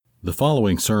The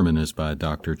following sermon is by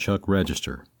Dr. Chuck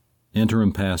Register,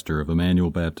 interim pastor of Emmanuel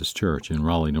Baptist Church in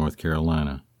Raleigh, North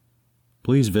Carolina.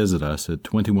 Please visit us at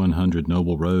 2100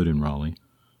 Noble Road in Raleigh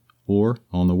or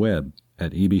on the web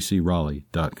at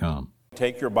ebcraleigh.com.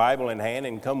 Take your Bible in hand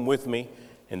and come with me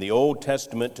in the Old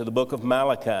Testament to the book of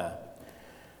Malachi.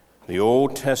 The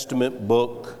Old Testament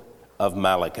book of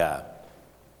Malachi.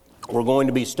 We're going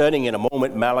to be studying in a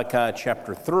moment Malachi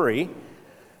chapter 3,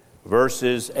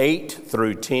 verses 8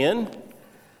 through 10,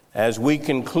 as we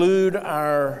conclude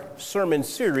our sermon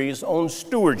series on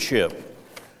stewardship.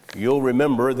 You'll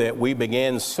remember that we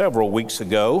began several weeks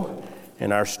ago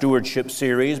in our stewardship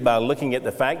series by looking at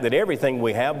the fact that everything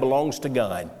we have belongs to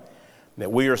God,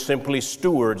 that we are simply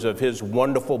stewards of His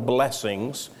wonderful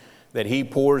blessings that He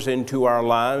pours into our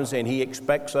lives, and He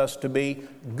expects us to be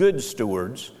good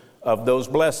stewards of those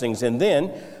blessings. And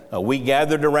then we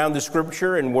gathered around the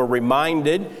Scripture and were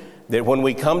reminded that when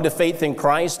we come to faith in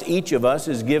Christ, each of us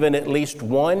is given at least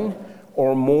one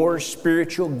or more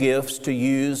spiritual gifts to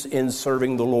use in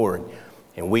serving the Lord.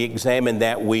 And we examined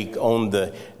that week on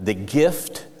the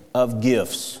gift of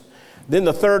gifts. Then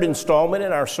the third installment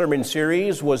in our sermon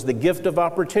series was the gift of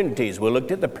opportunities. We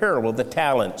looked at the parable of the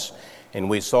talents, and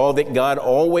we saw that God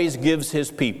always gives His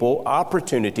people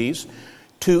opportunities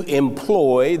to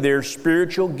employ their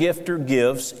spiritual gift or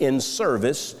gifts in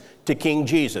service to King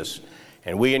Jesus.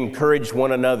 And we encourage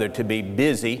one another to be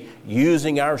busy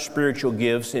using our spiritual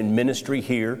gifts in ministry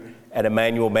here at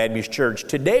Emmanuel Baptist Church.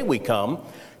 Today we come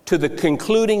to the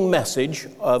concluding message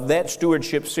of that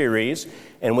stewardship series,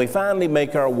 and we finally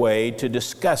make our way to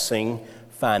discussing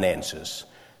finances.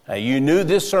 You knew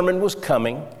this sermon was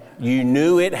coming. You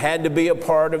knew it had to be a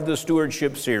part of the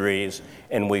stewardship series,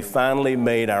 and we finally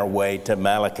made our way to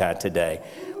Malachi today,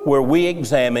 where we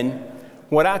examine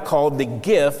what I call the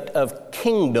gift of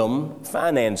kingdom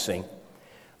financing.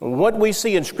 What we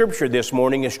see in Scripture this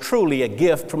morning is truly a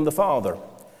gift from the Father.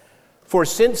 For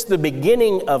since the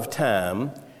beginning of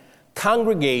time,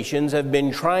 congregations have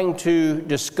been trying to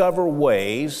discover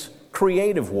ways,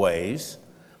 creative ways,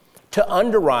 to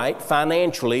underwrite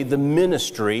financially the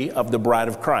ministry of the bride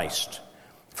of Christ.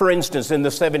 For instance, in the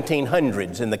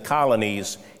 1700s, in the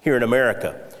colonies here in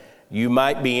America, you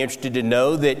might be interested to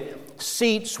know that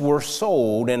seats were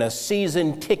sold in a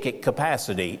season ticket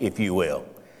capacity, if you will.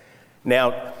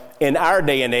 Now, in our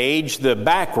day and age, the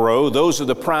back row, those are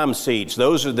the prime seats.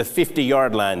 Those are the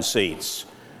 50-yard line seats.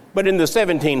 But in the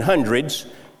 1700s,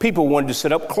 people wanted to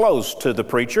sit up close to the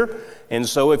preacher. And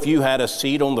so if you had a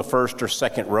seat on the first or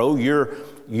second row,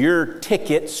 your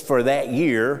tickets for that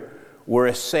year were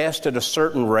assessed at a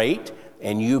certain rate,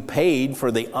 and you paid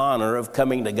for the honor of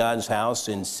coming to God's house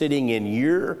and sitting in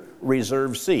your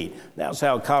reserved seat. That's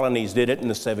how colonies did it in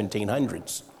the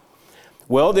 1700s.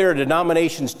 Well, there are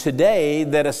denominations today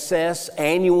that assess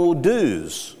annual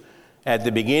dues. At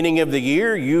the beginning of the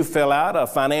year, you fill out a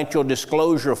financial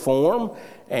disclosure form,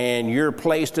 and you're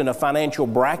placed in a financial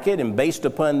bracket, and based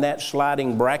upon that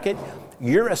sliding bracket,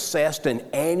 you're assessed an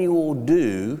annual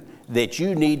due that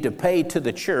you need to pay to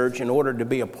the church in order to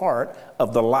be a part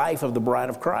of the life of the bride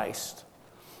of Christ.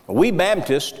 We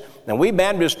Baptists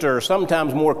are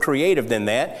sometimes more creative than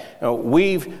that.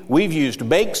 We've used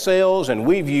bake sales, and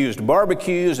we've used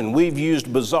barbecues, and we've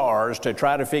used bazaars to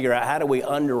try to figure out how do we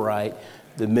underwrite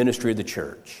the ministry of the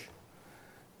church.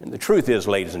 And the truth is,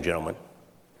 ladies and gentlemen,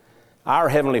 our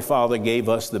Heavenly Father gave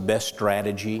us the best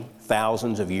strategy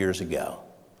thousands of years ago.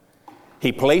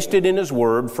 He placed it in His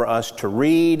Word for us to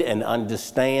read and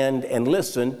understand and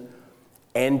listen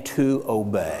and to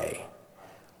obey.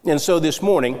 And so this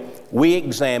morning, we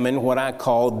examine what I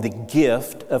call the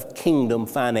gift of kingdom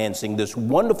financing, this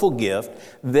wonderful gift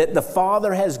that the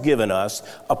Father has given us,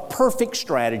 a perfect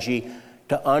strategy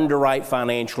to underwrite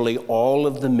financially all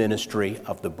of the ministry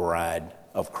of the bride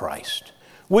of Christ.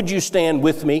 Would you stand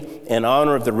with me in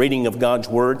honor of the reading of God's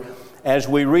Word as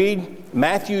we read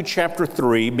Matthew chapter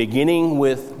 3, beginning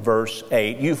with verse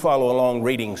 8. You follow along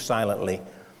reading silently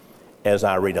as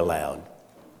I read aloud.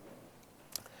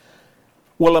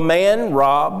 Will a man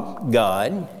rob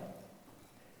God?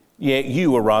 Yet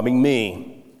you are robbing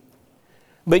me.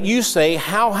 But you say,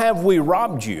 how have we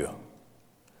robbed you?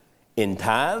 In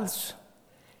tithes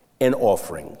and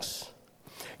offerings.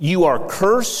 You are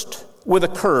cursed with a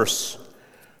curse,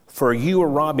 for you are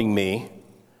robbing me,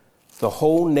 the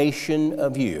whole nation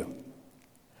of you.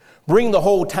 Bring the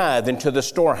whole tithe into the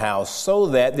storehouse, so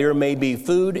that there may be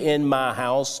food in my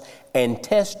house, and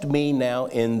test me now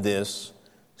in this,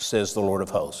 says the Lord of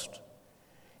hosts.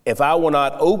 If I will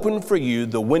not open for you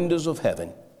the windows of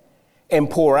heaven, and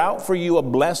pour out for you a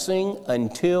blessing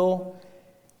until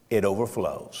it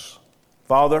overflows.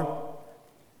 Father,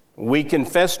 We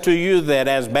confess to you that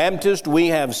as Baptists, we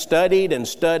have studied and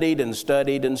studied and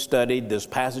studied and studied this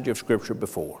passage of Scripture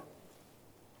before.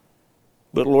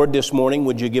 But Lord, this morning,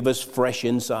 would you give us fresh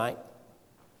insight?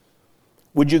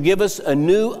 Would you give us a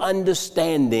new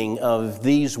understanding of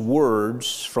these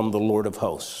words from the Lord of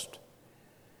hosts?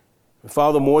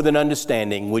 Father, more than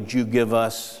understanding, would you give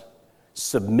us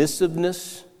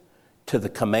submissiveness to the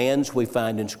commands we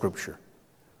find in Scripture?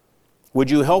 Would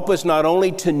you help us not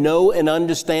only to know and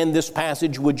understand this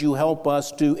passage, would you help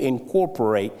us to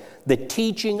incorporate the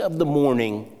teaching of the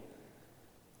morning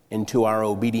into our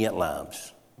obedient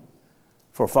lives?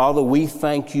 For Father, we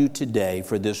thank you today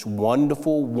for this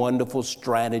wonderful, wonderful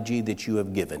strategy that you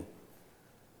have given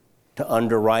to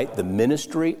underwrite the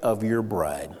ministry of your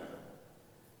bride,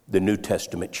 the New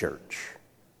Testament church.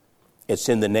 It's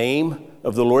in the name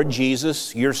of the Lord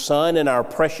Jesus, your Son and our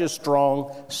precious,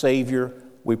 strong Savior,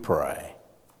 we pray.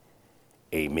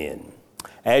 Amen.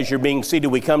 As you're being seated,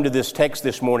 we come to this text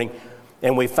this morning,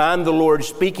 and we find the Lord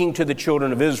speaking to the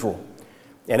children of Israel.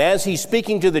 And as he's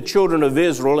speaking to the children of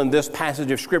Israel in this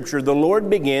passage of Scripture, the Lord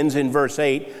begins in verse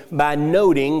 8 by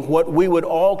noting what we would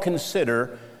all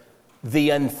consider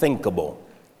the unthinkable.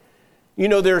 You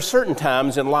know, there are certain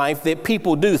times in life that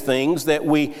people do things that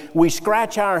we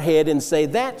scratch our head and say,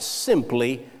 that's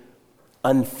simply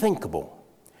unthinkable.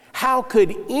 How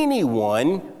could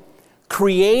anyone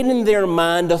create in their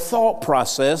mind a thought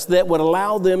process that would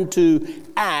allow them to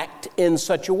act in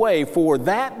such a way? For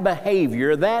that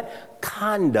behavior, that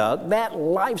conduct, that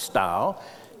lifestyle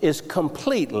is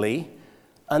completely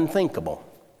unthinkable.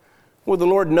 Well, the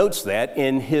Lord notes that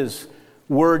in his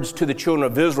words to the children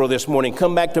of Israel this morning.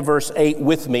 Come back to verse 8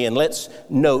 with me, and let's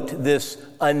note this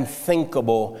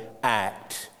unthinkable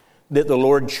act that the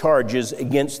Lord charges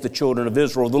against the children of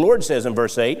Israel. The Lord says in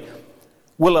verse 8,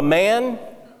 will a man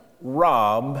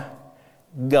rob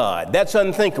God? That's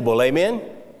unthinkable, amen?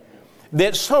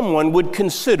 That someone would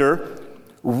consider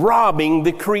robbing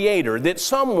the Creator, that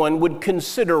someone would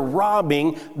consider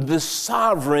robbing the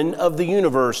sovereign of the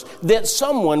universe, that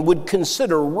someone would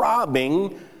consider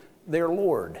robbing their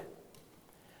Lord.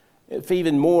 It's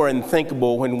even more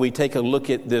unthinkable when we take a look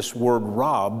at this word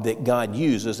rob that God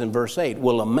uses in verse 8.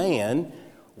 Will a man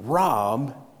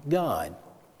rob God?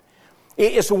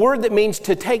 It's a word that means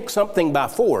to take something by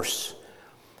force.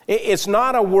 It's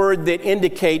not a word that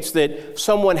indicates that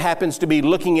someone happens to be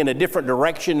looking in a different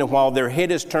direction, and while their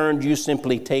head is turned, you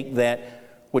simply take that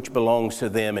which belongs to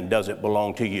them and doesn't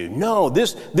belong to you. No,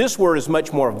 this word is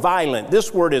much more violent.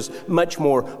 This word is much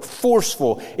more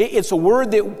forceful. It's a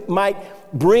word that might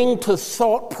bring to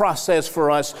thought process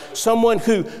for us someone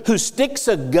who sticks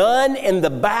a gun in the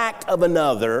back of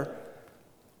another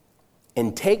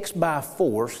and takes by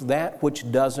force that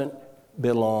which doesn't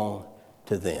belong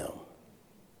to them.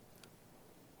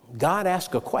 God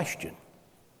asked a question.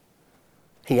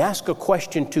 He asked a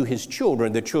question to his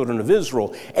children, the children of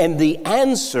Israel, and the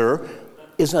answer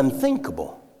is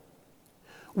unthinkable.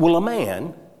 Will a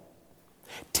man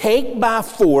take by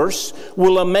force,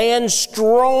 will a man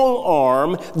strong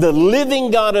arm the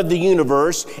living God of the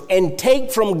universe and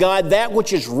take from God that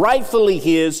which is rightfully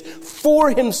his for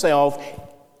himself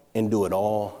and do it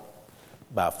all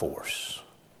by force?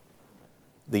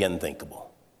 The unthinkable.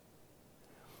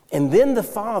 And then the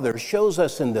Father shows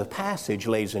us in the passage,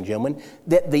 ladies and gentlemen,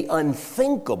 that the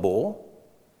unthinkable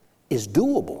is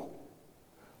doable.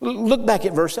 Look back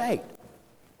at verse 8.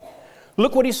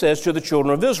 Look what he says to the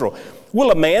children of Israel.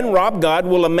 Will a man rob God?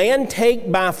 Will a man take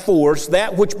by force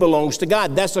that which belongs to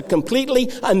God? That's a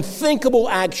completely unthinkable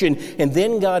action. And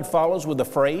then God follows with a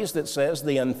phrase that says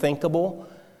the unthinkable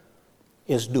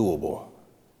is doable.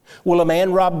 Will a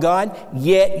man rob God?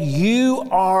 Yet you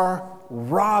are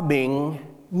robbing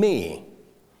me.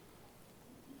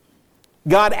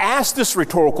 God asked this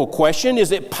rhetorical question,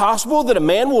 is it possible that a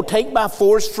man will take by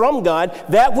force from God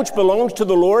that which belongs to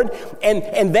the Lord?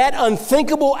 And that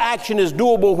unthinkable action is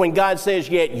doable when God says,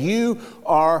 yet you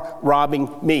are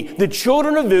robbing me. The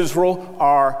children of Israel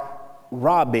are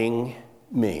robbing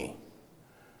me.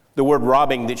 The word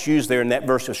robbing that's used there in that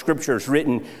verse of Scripture is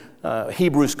written,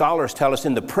 Hebrew scholars tell us,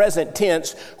 in the present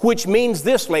tense, which means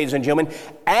this, ladies and gentlemen,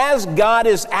 as God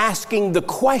is asking the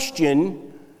question,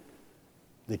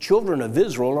 the children of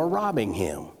Israel are robbing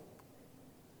him.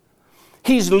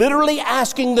 He's literally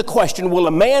asking the question, will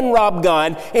a man rob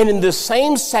God? And in the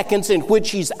same seconds in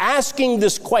which he's asking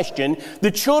this question,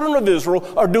 the children of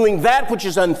Israel are doing that which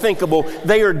is unthinkable.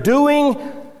 They are doing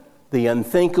the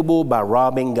unthinkable by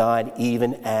robbing God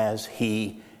even as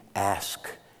he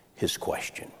asks his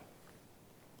question.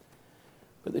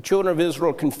 But the children of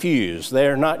Israel are confused.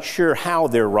 They're not sure how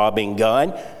they're robbing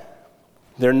God.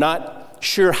 They're not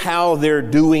sure how they're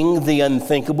doing the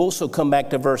unthinkable. So come back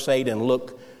to verse 8 and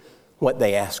look what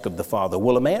they ask of the Father.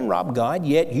 Will a man rob God?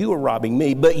 Yet you are robbing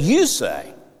me. But you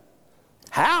say,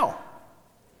 how?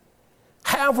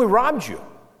 How have we robbed you?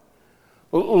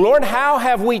 Lord, how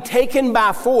have we taken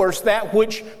by force that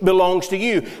which belongs to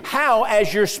you? How,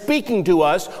 as you're speaking to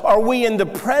us, are we in the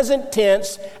present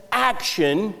tense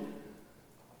action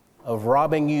of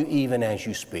robbing you even as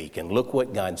you speak? And look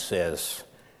what God says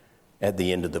at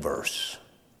the end of the verse.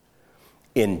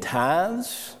 In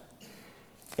tithes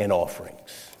and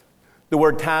offerings. The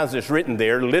word tithes is written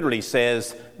there literally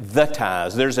says the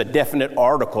tithes. There's a definite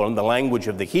article in the language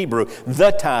of the Hebrew,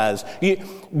 the tithes.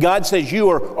 God says you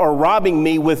are robbing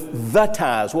me with the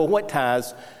tithes. Well, what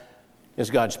tithes is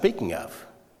God speaking of?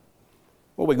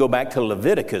 Well, we go back to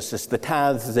Leviticus. It's the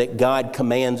tithes that God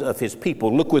commands of his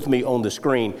people. Look with me on the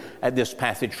screen at this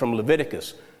passage from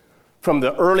Leviticus. From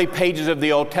the early pages of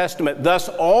the Old Testament, thus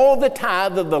all the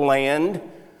tithe of the land,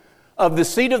 of the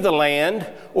seed of the land,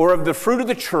 or of the fruit of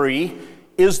the tree,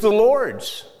 is the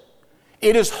Lord's.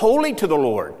 It is holy to the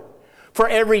Lord. For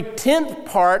every 10th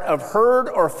part of herd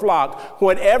or flock,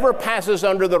 whatever passes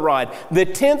under the rod, the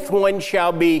 10th one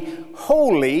shall be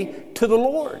holy to the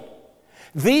Lord.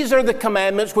 These are the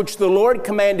commandments which the Lord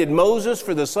commanded Moses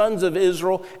for the sons of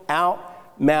Israel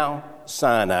out Mount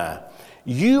Sinai.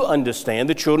 You understand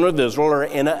the children of Israel are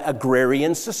in an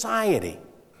agrarian society.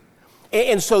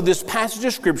 And so this passage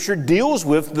of Scripture deals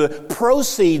with the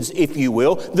proceeds, if you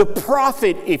will, the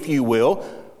profit, if you will,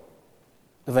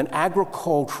 of an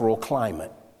agricultural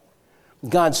climate.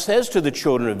 God says to the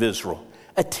children of Israel,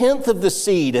 1/10 of the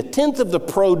seed, 1/10 of the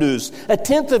produce,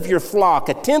 1/10 of your flock,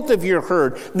 1/10 of your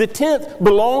herd, the 10th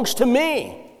belongs to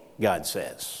me, God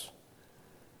says.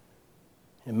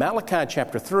 In Malachi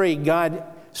chapter 3, God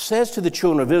says to the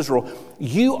children of Israel,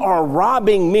 you are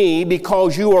robbing me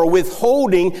because you are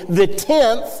withholding the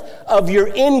 10th of your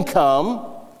income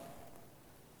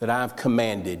that I've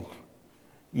commanded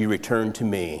you return to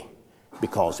me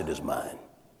because it is mine.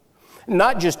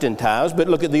 Not just in tithes, but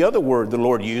look at the other word the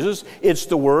Lord uses. It's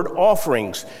the word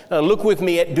offerings. Look with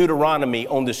me at Deuteronomy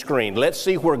on the screen. Let's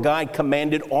see where God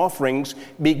commanded offerings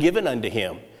be given unto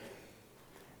him.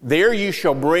 There you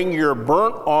shall bring your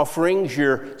burnt offerings,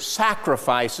 your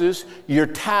sacrifices, your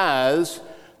tithes,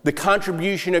 the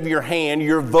contribution of your hand,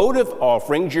 your votive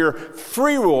offerings, your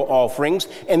freewill offerings,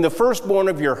 and the firstborn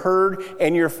of your herd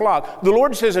and your flock. The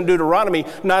Lord says in Deuteronomy,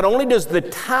 not only does the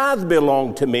tithe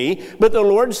belong to me, but the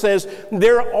Lord says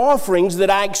there are offerings that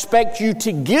I expect you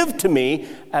to give to me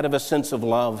out of a sense of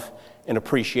love and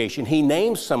appreciation. He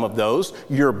names some of those: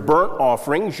 your burnt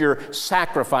offerings, your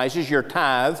sacrifices, your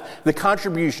tithes, the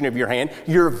contribution of your hand,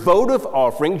 your votive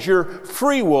offerings, your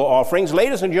free will offerings.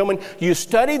 Ladies and gentlemen, you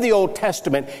study the Old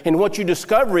Testament, and what you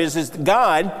discover is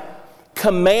God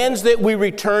commands that we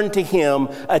return to him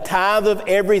a tithe of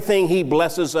everything he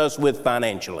blesses us with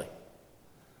financially.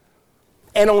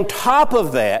 And on top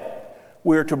of that,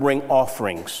 we're to bring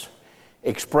offerings,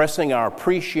 expressing our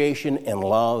appreciation and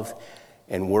love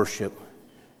and worship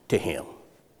to him.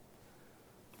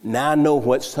 Now I know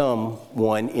what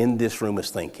someone in this room is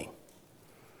thinking.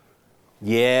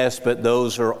 Yes, but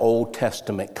those are Old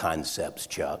Testament concepts,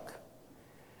 Chuck.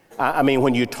 I mean,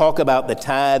 when you talk about the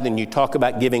tithe and you talk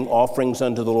about giving offerings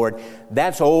unto the Lord,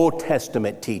 that's Old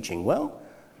Testament teaching. Well,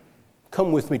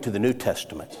 come with me to the New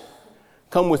Testament.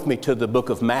 Come with me to the book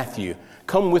of Matthew.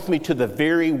 Come with me to the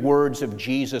very words of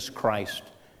Jesus Christ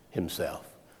himself.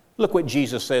 Look what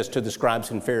Jesus says to the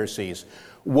scribes and Pharisees.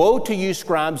 Woe to you,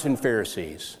 scribes and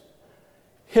Pharisees,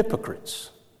 hypocrites,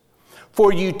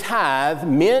 for you tithe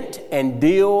mint and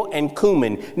dill and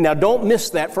cumin. Now don't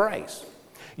miss that phrase.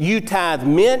 You tithe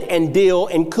mint and dill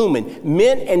and cumin.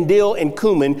 Mint and dill and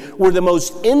cumin were the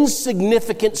most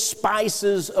insignificant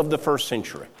spices of the first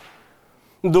century.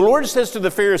 The Lord says to the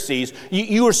Pharisees,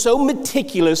 you are so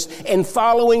meticulous in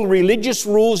following religious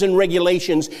rules and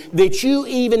regulations that you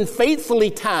even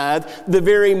faithfully tithe the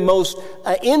very most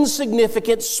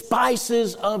insignificant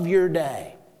spices of your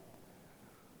day.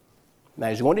 Now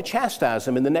he's going to chastise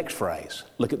them in the next phrase.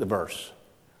 Look at the verse.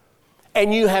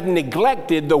 And you have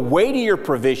neglected the weightier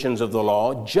provisions of the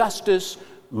law, justice,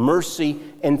 mercy,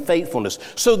 and faithfulness.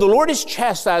 So the Lord is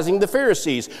chastising the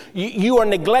Pharisees. You are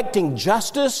neglecting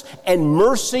justice and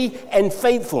mercy and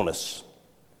faithfulness.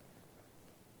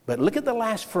 But look at the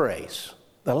last phrase.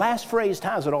 The last phrase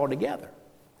ties it all together.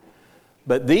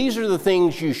 But these are the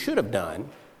things you should have done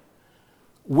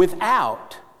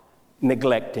without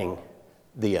neglecting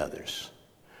the others.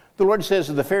 The Lord says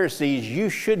to the Pharisees, you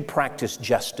should practice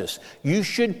justice. You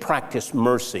should practice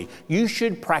mercy. You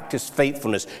should practice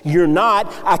faithfulness. You're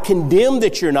not. I condemn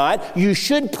that you're not. You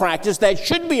should practice. That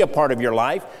should be a part of your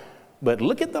life. But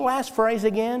look at the last phrase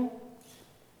again.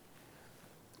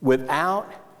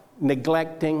 Without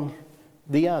neglecting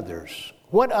the others.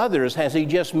 What others has he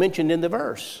just mentioned in the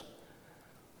verse?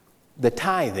 The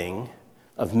tithing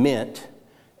of mint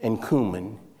and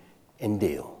cumin and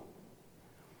dill.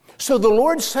 So the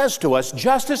Lord says to us,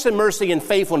 justice and mercy and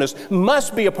faithfulness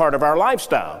must be a part of our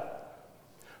lifestyle.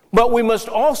 But we must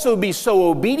also be so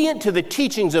obedient to the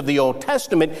teachings of the Old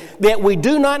Testament that we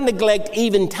do not neglect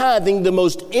even tithing, the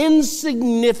most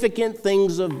insignificant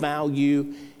things of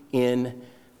value in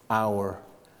our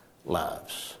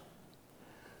lives.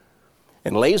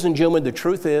 And ladies and gentlemen, the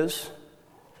truth is,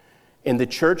 in the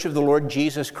church of the Lord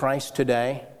Jesus Christ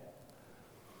today,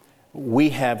 we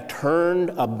have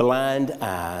turned a blind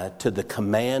eye to the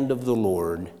command of the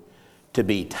Lord to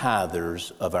be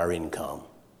tithers of our income.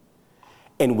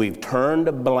 And we've turned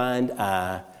a blind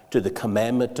eye to the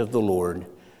commandment of the Lord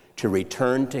to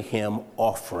return to Him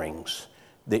offerings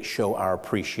that show our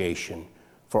appreciation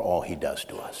for all He does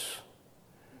to us.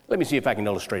 Let me see if I can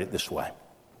illustrate it this way.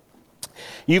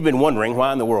 You've been wondering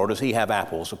why in the world does He have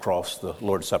apples across the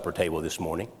Lord's Supper table this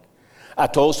morning? I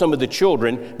told some of the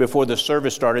children before the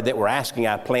service started that were asking,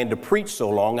 I planned to preach so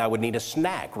long I would need a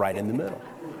snack right in the middle.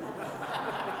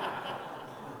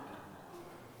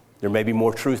 There may be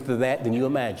more truth to that than you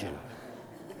imagine.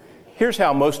 Here's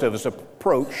how most of us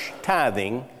approach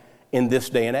tithing in this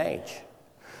day and age.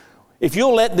 If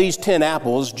you'll let these 10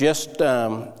 apples just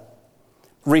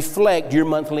reflect your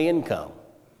monthly income.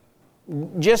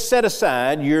 Just set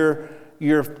aside your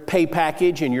pay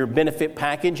package and your benefit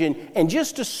package and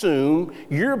just assume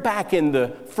you're back in the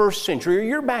first century or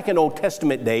you're back in Old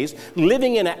Testament days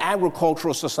living in an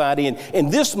agricultural society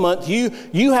and this month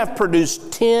you have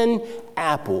produced 10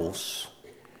 apples.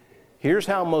 Here's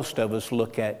how most of us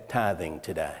look at tithing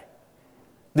today.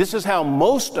 This is how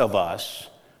most of us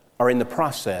are in the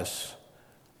process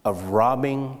of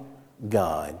robbing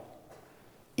God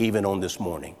even on this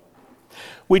morning.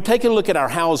 We take a look at our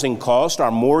housing cost, our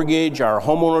mortgage, our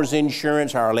homeowner's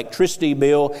insurance, our electricity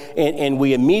bill, and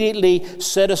we immediately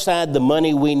set aside the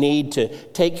money we need to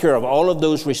take care of all of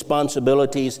those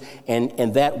responsibilities, and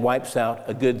that wipes out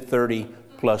a good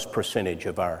 30+%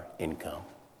 of our income.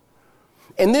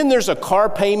 And then there's a car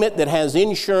payment that has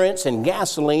insurance and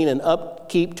gasoline and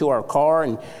upkeep to our car,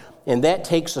 and that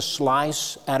takes a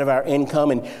slice out of our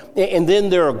income. And then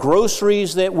there are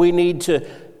groceries that we need to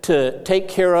take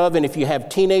care of, and if you have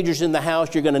teenagers in the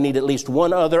house, you're going to need at least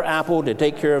one other apple to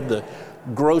take care of the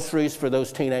groceries for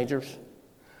those teenagers.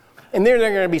 And then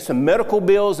there are going to be some medical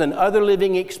bills and other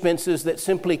living expenses that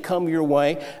simply come your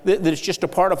way, that it's just a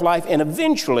part of life, and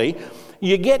eventually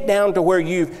you get down to where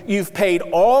you've paid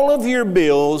all of your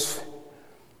bills,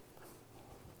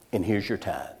 and here's your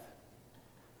tithe.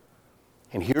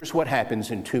 And here's what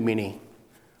happens in too many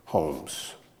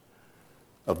homes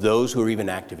of those who are even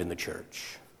active in the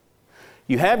church.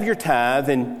 You have your tithe,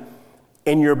 and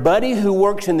your buddy who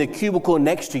works in the cubicle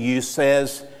next to you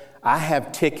says, I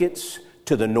have tickets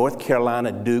to the North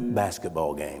Carolina Duke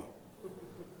basketball game.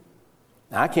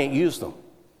 Now, I can't use them,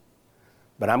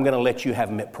 but I'm going to let you have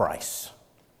them at price,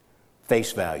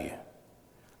 face value.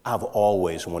 I've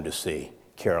always wanted to see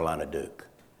Carolina Duke.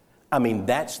 I mean,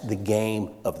 that's the game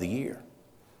of the year.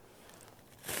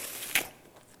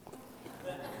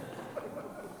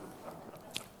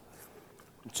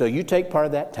 So you take part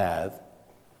of that tithe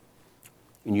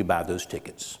and you buy those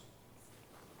tickets.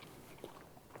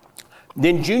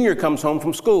 Then Junior comes home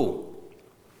from school.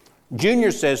 Junior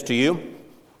says to you,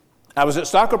 I was at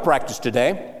soccer practice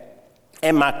today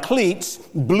and my cleats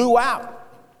blew out.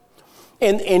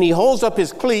 And he holds up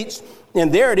his cleats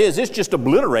and there it is. It's just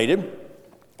obliterated.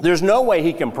 There's no way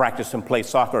he can practice and play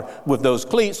soccer with those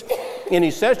cleats. And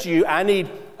he says to you, I need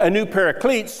a new pair of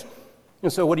cleats.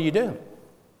 And so what do?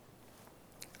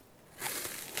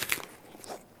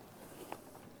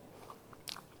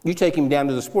 You take him down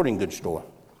to the sporting goods store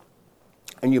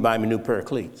and you buy him a new pair of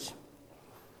cleats.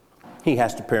 He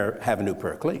has to have a new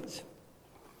pair of cleats.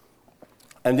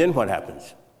 And then what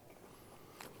happens?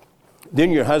 Then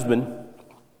your husband,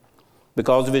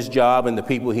 because of his job and the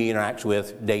people he interacts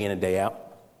with day in and day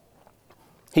out,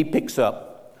 he picks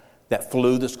up that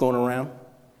flu that's going around.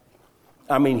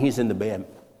 I mean, he's in the bed.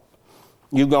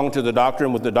 You've gone to the doctor,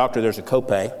 and with the doctor there's a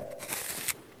copay.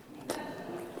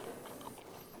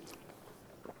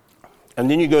 And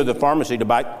then you go to the pharmacy to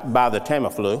buy the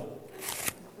Tamiflu.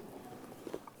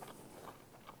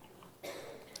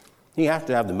 He has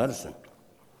to have the medicine.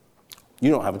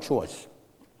 You don't have a choice.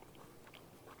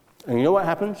 And you know what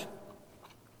happens?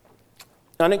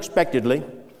 Unexpectedly,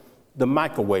 the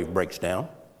microwave breaks down.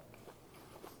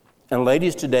 And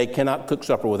ladies today cannot cook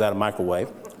supper without a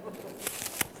microwave.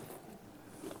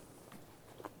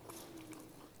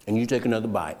 And you take another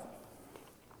bite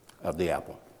of the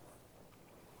apple.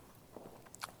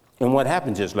 And what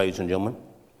happens is, ladies and gentlemen,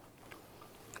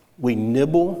 we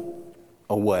nibble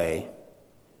away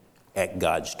at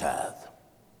God's tithe.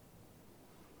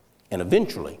 And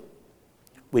eventually,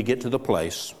 we get to the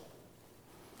place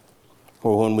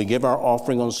where when we give our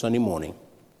offering on Sunday morning,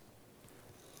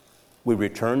 we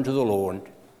return to the Lord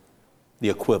the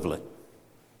equivalent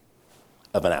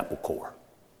of an apple core.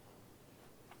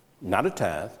 Not a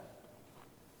tithe,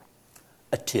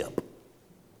 a tip.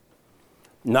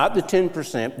 Not the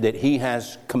 10% that He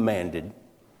has commanded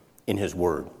in His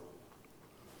Word,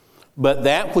 but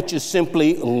that which is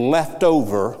simply left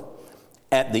over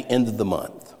at the end of the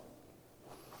month.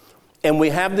 And we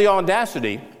have the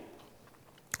audacity,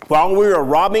 while we are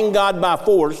robbing God by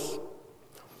force,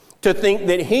 to think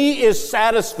that He is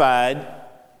satisfied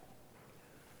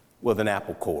with an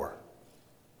apple core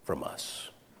from us.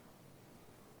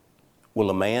 Will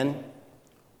a man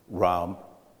rob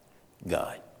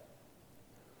God?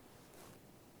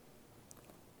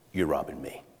 You're robbing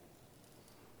me.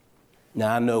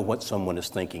 Now, I know what someone is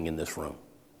thinking in this room.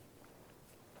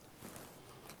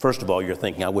 First of all, you're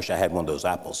thinking, I wish I had one of those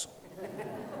apples.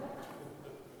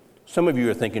 Some of you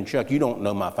are thinking, Chuck, you don't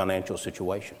know my financial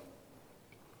situation.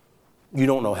 You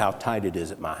don't know how tight it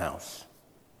is at my house.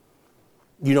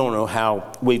 You don't know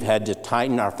how we've had to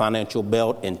tighten our financial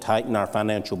belt and tighten our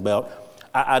financial belt.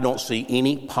 I don't see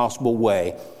any possible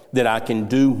way that I can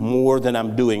do more than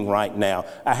I'm doing right now.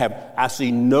 I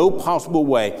see no possible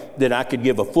way that I could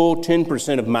give a full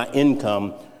 10% of my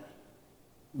income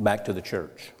back to the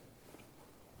church.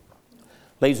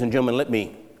 Ladies and gentlemen, let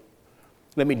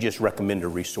me just recommend a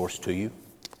resource to you.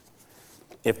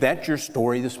 If that's your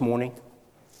story this morning,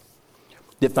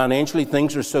 that financially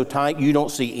things are so tight you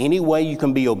don't see any way you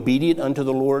can be obedient unto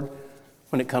the Lord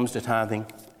when it comes to tithing,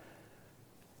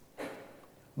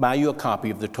 buy you a copy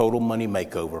of The Total Money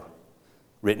Makeover,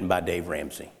 written by Dave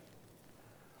Ramsey.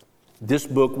 This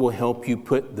book will help you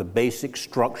put the basic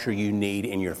structure you need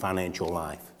in your financial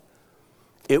life.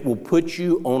 It will put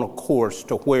you on a course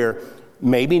to where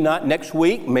maybe not next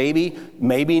week,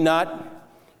 maybe not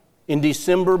in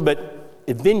December, but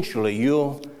eventually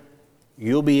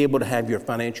you'll be able to have your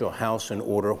financial house in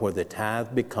order where the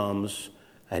tithe becomes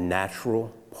a natural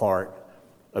part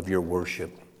of your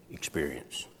worship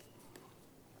experience.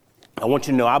 I want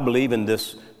you to know I believe in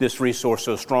this resource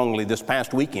so strongly. This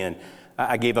past weekend,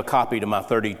 I gave a copy to my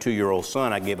 32-year-old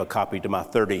son. I gave a copy to my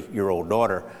 30-year-old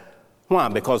daughter. Why?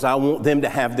 Because I want them to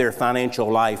have their financial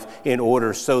life in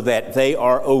order so that they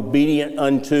are obedient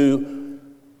unto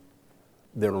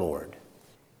their Lord.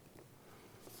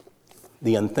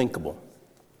 The unthinkable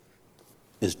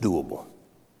is doable.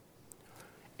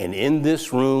 And in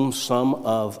this room, some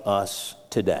of us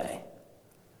today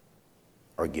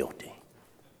are guilty.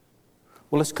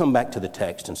 Well, let's come back to the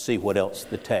text and see what else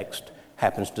the text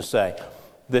happens to say.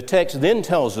 The text then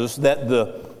tells us that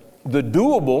the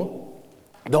doable,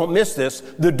 don't miss this,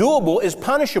 the doable is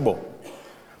punishable.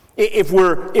 If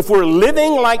we're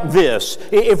living like this,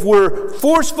 if we're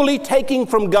forcefully taking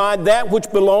from God that which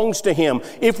belongs to Him,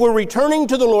 if we're returning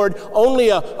to the Lord only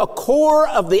a core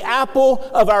of the apple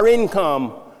of our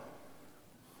income,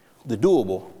 the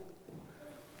doable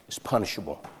is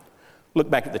punishable. Look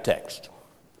back at the text.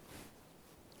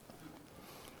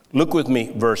 Look with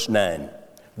me, verse 9.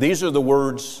 These are the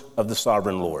words of the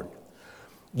sovereign Lord.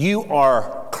 You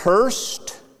are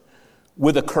cursed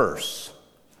with a curse.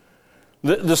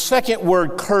 The second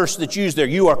word curse that's used there,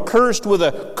 you are cursed with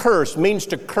a curse, means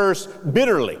to curse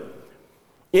bitterly.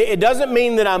 It doesn't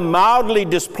mean that I'm mildly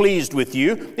displeased with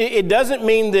you. It doesn't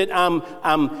mean that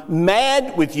I'm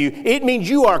mad with you. It means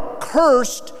you are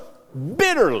cursed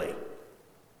bitterly.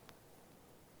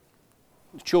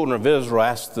 The children of Israel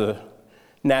asked the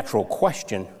natural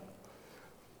question,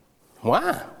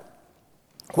 why?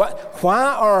 Why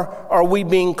are we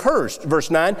being cursed?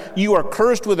 Verse 9, you are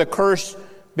cursed with a curse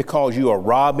because you are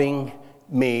robbing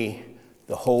me,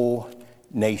 the whole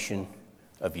nation,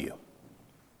 of you.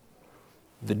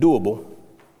 The doable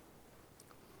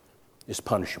is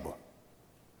punishable.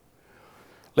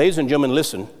 Ladies and gentlemen,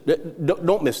 listen,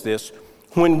 don't miss this.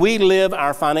 When we live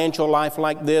our financial life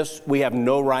like this, we have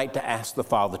no right to ask the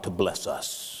Father to bless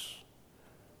us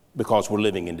because we're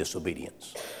living in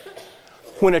disobedience.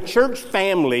 When a church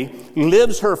family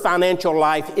lives her financial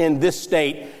life in this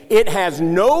state, it has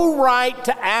no right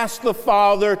to ask the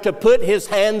Father to put His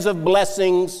hands of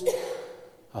blessings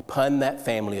upon that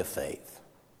family of faith.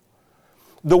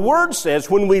 The Word says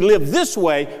when we live this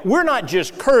way, we're not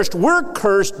just cursed, we're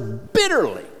cursed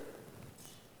bitterly.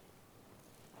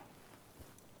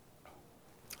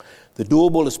 The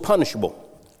doable is punishable.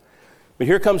 But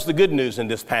here comes the good news in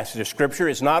this passage of Scripture.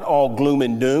 It's not all gloom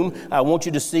and doom. I want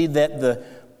you to see that the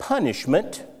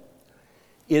punishment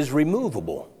is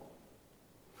removable.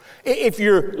 If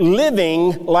you're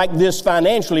living like this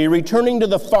financially, returning to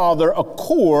the Father a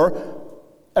core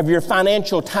of your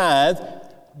financial tithe,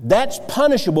 that's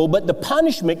punishable, but the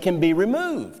punishment can be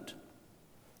removed.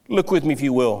 Look with me, if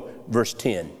you will, verse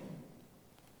 10.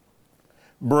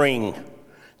 Bring.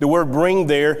 The word bring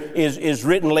there is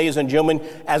written, ladies and gentlemen,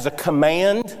 as a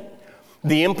command.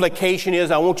 The implication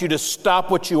is I want you to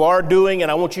stop what you are doing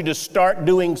and I want you to start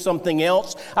doing something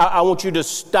else. I want you to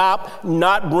stop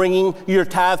not bringing your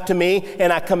tithe to me,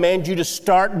 and I command you to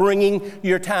start bringing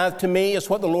your tithe to me, is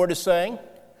what the Lord is saying.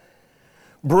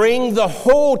 Bring the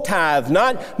whole tithe,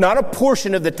 not a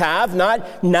portion of the tithe,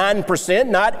 not 9%,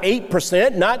 not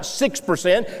 8%, not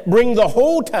 6%. Bring the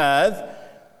whole tithe.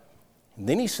 And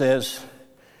then he says,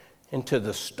 into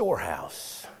the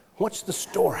storehouse. What's the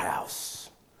storehouse?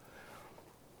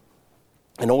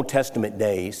 In Old Testament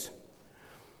days,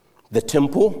 the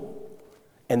temple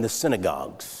and the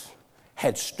synagogues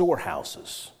had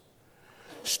storehouses.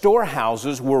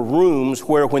 Storehouses were rooms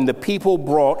where when the people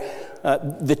brought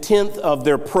the tenth of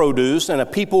their produce and a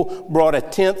people brought a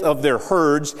tenth of their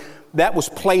herds, that was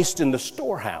placed in the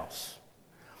storehouse.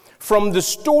 From the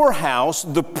storehouse,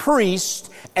 the priest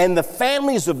and the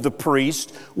families of the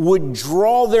priest would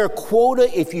draw their quota,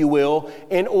 if you will,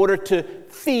 in order to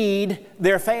feed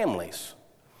their families.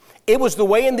 It was the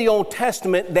way in the Old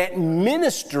Testament that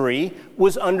ministry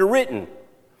was underwritten.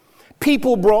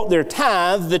 People brought their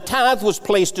tithe, the tithe was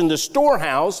placed in the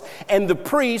storehouse, and the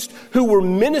priests who were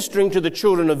ministering to the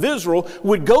children of Israel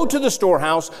would go to the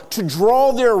storehouse to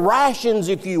draw their rations,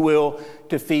 if you will,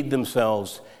 to feed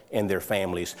themselves and their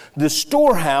families. The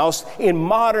storehouse in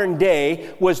modern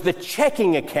day was the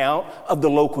checking account of the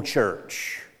local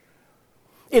church.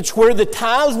 It's where the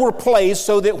tithes were placed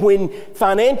so that when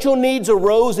financial needs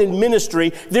arose in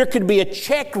ministry, there could be a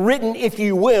check written, if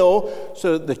you will,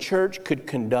 so that the church could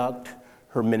conduct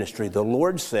her ministry. The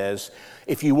Lord says,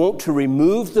 if you want to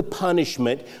remove the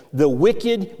punishment, the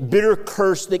wicked, bitter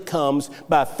curse that comes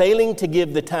by failing to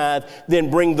give the tithe, then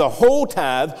bring the whole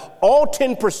tithe, all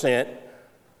 10%,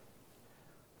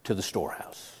 to the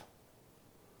storehouse,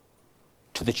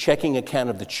 to the checking account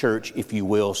of the church, if you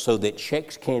will, so that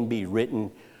checks can be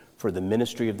written for the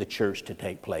ministry of the church to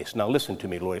take place. Now listen to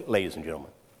me, ladies and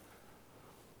gentlemen.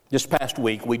 This past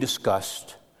week we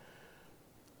discussed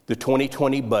the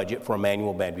 2020 budget for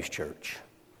Emmanuel Baptist Church.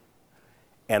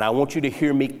 And I want you to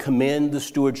hear me commend the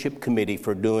Stewardship Committee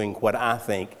for doing what I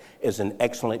think is an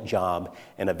excellent job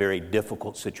in a very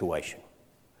difficult situation.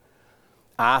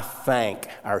 I thank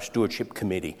our Stewardship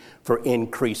Committee for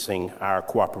increasing our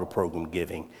cooperative program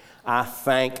giving. I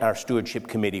thank our Stewardship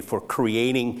Committee for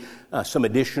creating some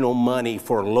additional money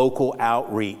for local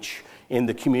outreach in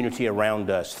the community around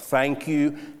us. Thank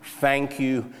you, thank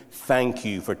you, thank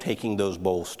you for taking those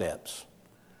bold steps.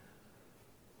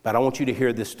 But I want you to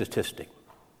hear this statistic.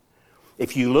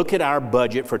 If you look at our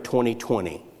budget for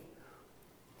 2020,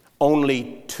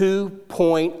 only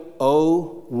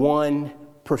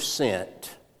 2.01%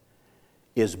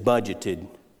 is budgeted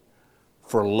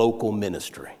for local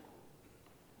ministry.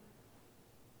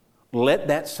 Let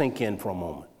that sink in for a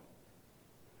moment.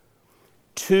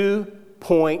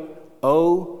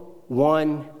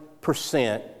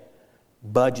 2.01%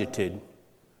 budgeted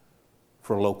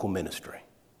for local ministry.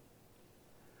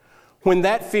 When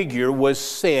that figure was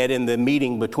said in the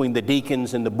meeting between the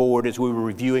deacons and the board as we were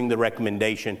reviewing the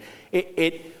recommendation,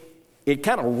 it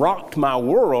kind of rocked my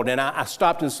world, and I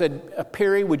stopped and said,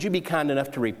 Perry, would you be kind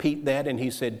enough to repeat that? And he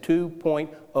said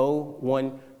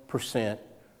 2.01%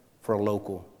 for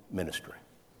local ministry.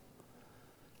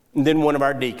 And then one of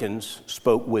our deacons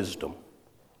spoke wisdom.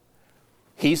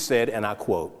 He said, and I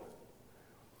quote,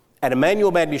 at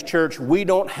Emmanuel Baptist Church, we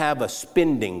don't have a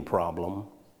spending problem.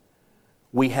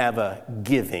 We have a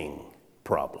giving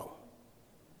problem.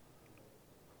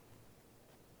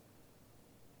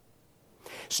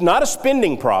 It's not a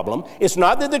spending problem. It's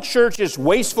not that the church is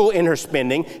wasteful in her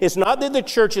spending. It's not that the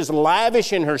church is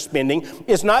lavish in her spending.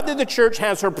 It's not that the church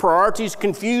has her priorities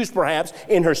confused, perhaps,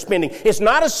 in her spending. It's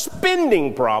not a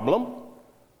spending problem.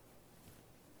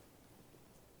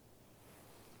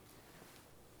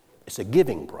 It's a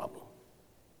giving problem.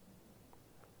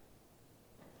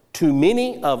 Too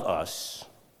many of us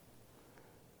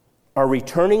are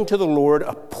returning to the Lord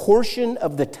a portion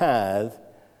of the tithe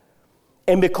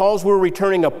and because we're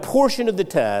returning a portion of the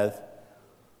tithe,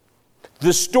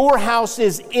 the storehouse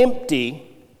is empty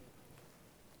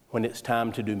when it's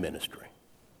time to do ministry.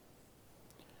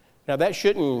 Now, that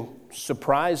shouldn't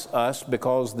surprise us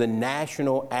because the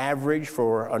national average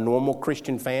for a normal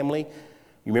Christian family,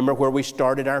 you remember where we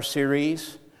started our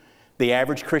series? The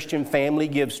average Christian family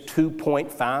gives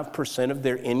 2.5% of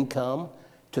their income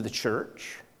to the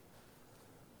church.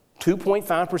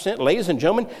 2.5%. Ladies and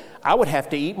gentlemen, I would have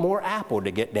to eat more apple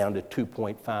to get down to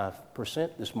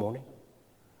 2.5% this morning.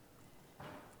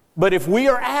 But if we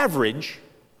are average,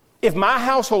 if my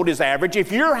household is average,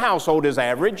 if your household is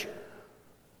average,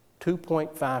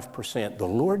 2.5%. The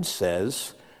Lord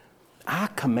says, I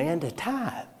command a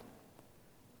tithe.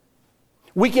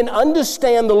 We can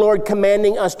understand the Lord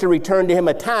commanding us to return to Him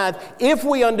a tithe if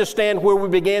we understand where we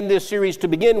began this series to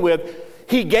begin with.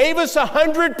 He gave us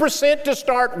 100% to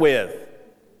start with.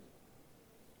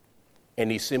 And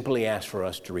He simply asked for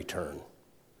us to return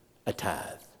a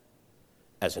tithe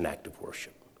as an act of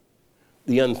worship.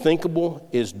 The unthinkable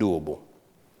is doable.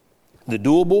 The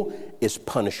doable is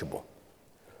punishable.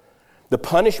 The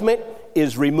punishment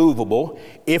is removable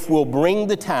if we'll bring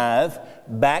the tithe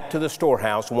back to the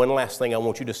storehouse. One last thing I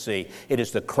want you to see. It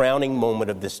is the crowning moment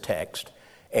of this text.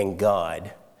 And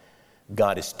God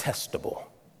is testable.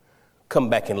 Come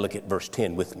back and look at verse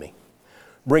 10 with me.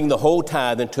 Bring the whole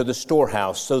tithe into the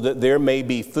storehouse so that there may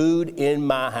be food in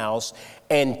my house,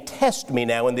 and test me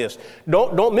now in this.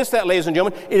 Don't miss that, ladies and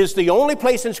gentlemen. It is the only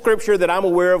place in Scripture that I'm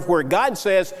aware of where God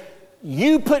says,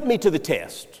 you put me to the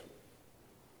test.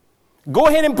 Go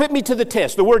ahead and put me to the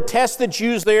test. The word test that's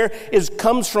used there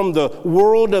comes from the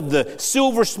world of the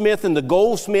silversmith and the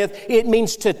goldsmith. It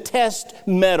means to test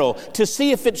metal, to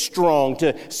see if it's strong,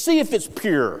 to see if it's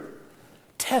pure.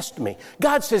 Test me.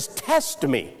 God says, test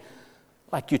me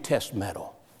like you test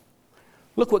metal.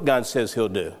 Look what God says He'll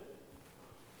do.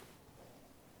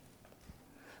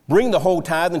 Bring the whole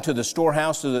tithe into the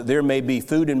storehouse so that there may be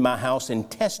food in my house, and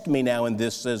test me now in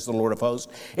this, says the Lord of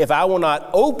hosts, if I will not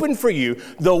open for you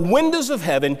the windows of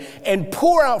heaven and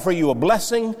pour out for you a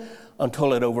blessing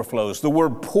until it overflows. The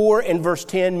word pour in verse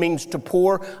 10 means to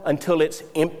pour until it's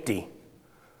empty.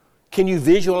 Can you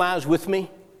visualize with me?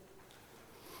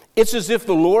 It's as if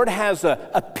the Lord has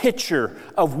a pitcher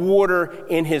of water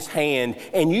in His hand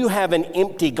and you have an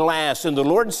empty glass, and the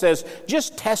Lord says,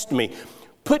 just test me.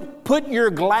 Put your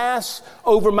glass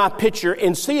over my pitcher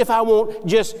and see if I won't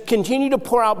just continue to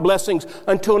pour out blessings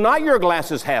until not your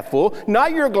glass is half full,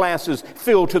 not your glass is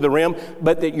filled to the rim,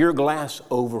 but that your glass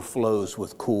overflows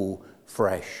with cool,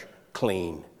 fresh,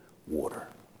 clean water.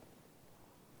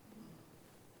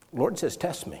 The Lord says,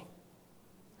 test me.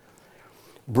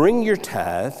 Bring your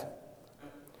tithe,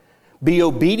 be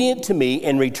obedient to me,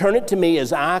 and return it to me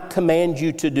as I command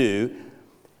you to do,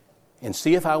 and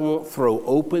see if I won't throw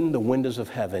open the windows of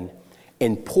heaven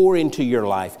and pour into your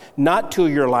life, not till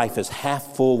your life is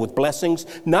half full with blessings,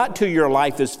 not till your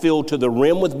life is filled to the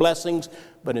rim with blessings,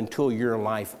 but until your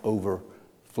life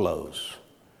overflows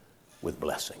with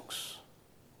blessings.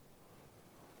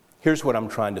 Here's what I'm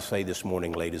trying to say this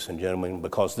morning, ladies and gentlemen,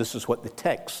 because this is what the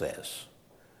text says.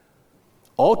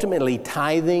 Ultimately,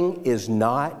 tithing is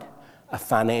not a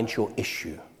financial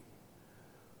issue.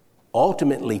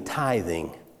 Ultimately,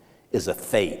 tithing is a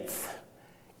faith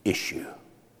issue.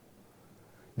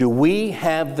 Do we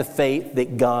have the faith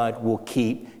that God will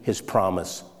keep His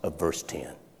promise of verse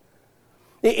 10?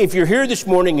 If you're here this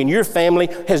morning and your family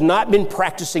has not been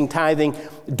practicing tithing,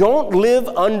 don't live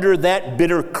under that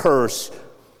bitter curse.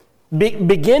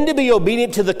 Begin to be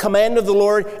obedient to the command of the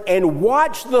Lord and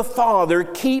watch the Father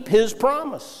keep His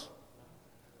promise.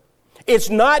 It's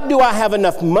not, do I have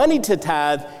enough money to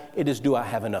tithe? It is, do I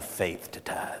have enough faith to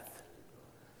tithe?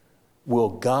 Will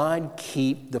God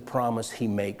keep the promise He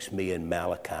makes me in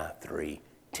Malachi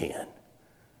 3:10?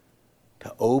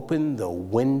 To open the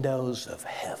windows of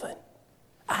heaven.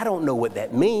 I don't know what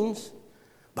that means,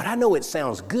 but I know it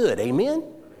sounds good. Amen?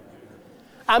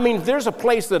 I mean, if there's a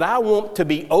place that I want to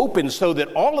be open so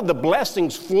that all of the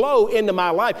blessings flow into my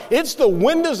life, it's the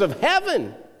windows of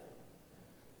heaven.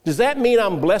 Does that mean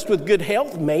I'm blessed with good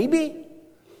health? Maybe.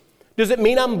 Does it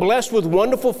mean I'm blessed with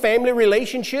wonderful family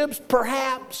relationships?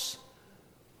 Perhaps.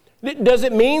 Does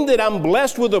it mean that I'm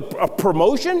blessed with a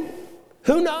promotion?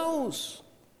 Who knows?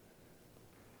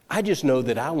 I just know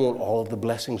that I want all of the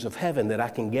blessings of heaven that I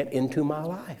can get into my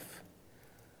life.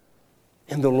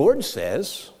 And the Lord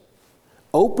says,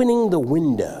 opening the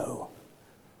window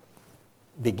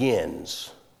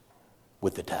begins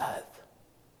with the tithe.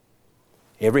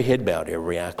 Every head bowed,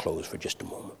 every eye closed for just a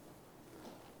moment.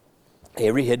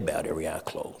 Every head bowed, every eye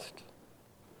closed.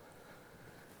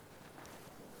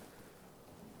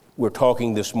 We're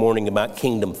talking this morning about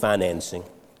kingdom financing.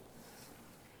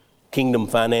 Kingdom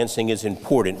financing is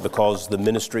important because the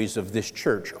ministries of this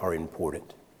church are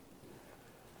important.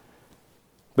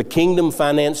 But kingdom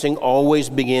financing always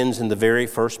begins in the very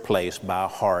first place by a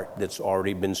heart that's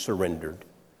already been surrendered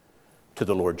to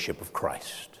the Lordship of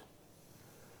Christ.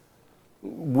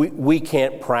 We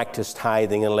can't practice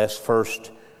tithing unless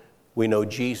first we know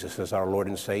Jesus as our Lord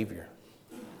and Savior.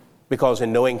 Because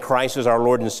in knowing Christ as our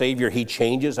Lord and Savior, He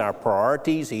changes our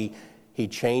priorities, He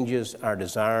changes our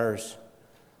desires.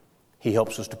 He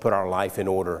helps us to put our life in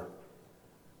order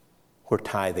where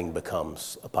tithing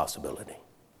becomes a possibility.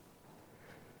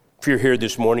 If you're here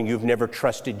this morning, you've never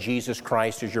trusted Jesus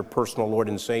Christ as your personal Lord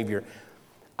and Savior,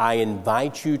 I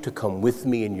invite you to come with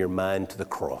me in your mind to the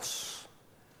cross.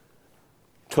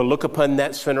 To look upon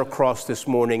that center cross this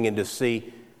morning and to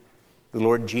see the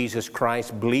Lord Jesus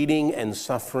Christ bleeding and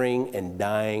suffering and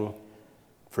dying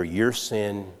for your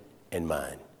sin and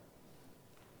mine.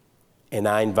 And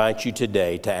I invite you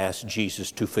today to ask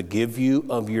Jesus to forgive you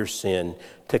of your sin,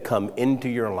 to come into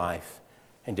your life,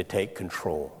 and to take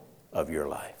control of your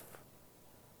life.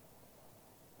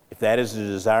 If that is the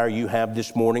desire you have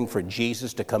this morning for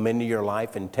Jesus to come into your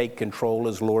life and take control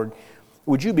as Lord,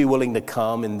 would you be willing to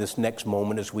come in this next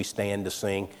moment as we stand to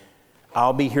sing?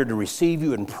 I'll be here to receive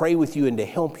you and pray with you and to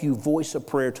help you voice a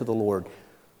prayer to the Lord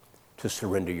to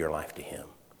surrender your life to Him.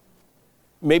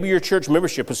 Maybe your church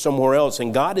membership is somewhere else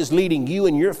and God is leading you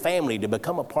and your family to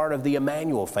become a part of the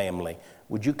Emmanuel family.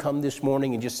 Would you come this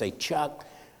morning and just say, Chuck,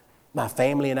 my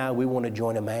family and I, we want to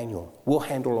join Emmanuel. We'll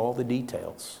handle all the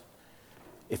details.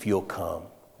 If you'll come,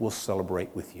 we'll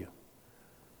celebrate with you.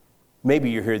 Maybe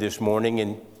you're here this morning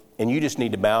and you just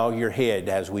need to bow your head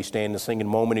as we stand to sing in a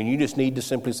moment, and you just need to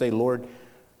simply say, Lord,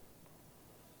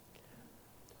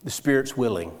 the Spirit's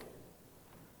willing.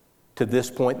 To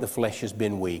this point, the flesh has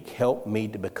been weak. Help me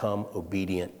to become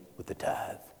obedient with the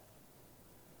tithe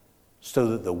so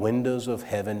that the windows of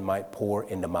heaven might pour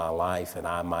into my life and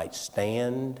I might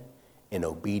stand in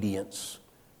obedience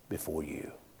before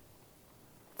you.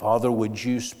 Father, would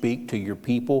you speak to your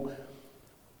people?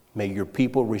 May your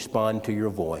people respond to your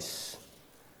voice.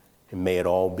 And may it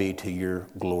all be to your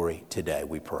glory today,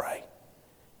 we pray.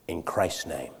 In Christ's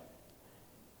name,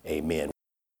 amen.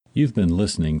 You've been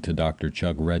listening to Dr.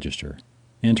 Chuck Register,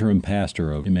 interim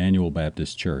pastor of Emmanuel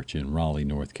Baptist Church in Raleigh,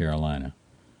 North Carolina.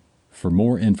 For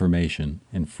more information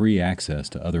and free access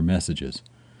to other messages,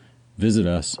 visit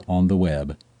us on the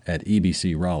web at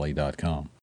ebcraleigh.com.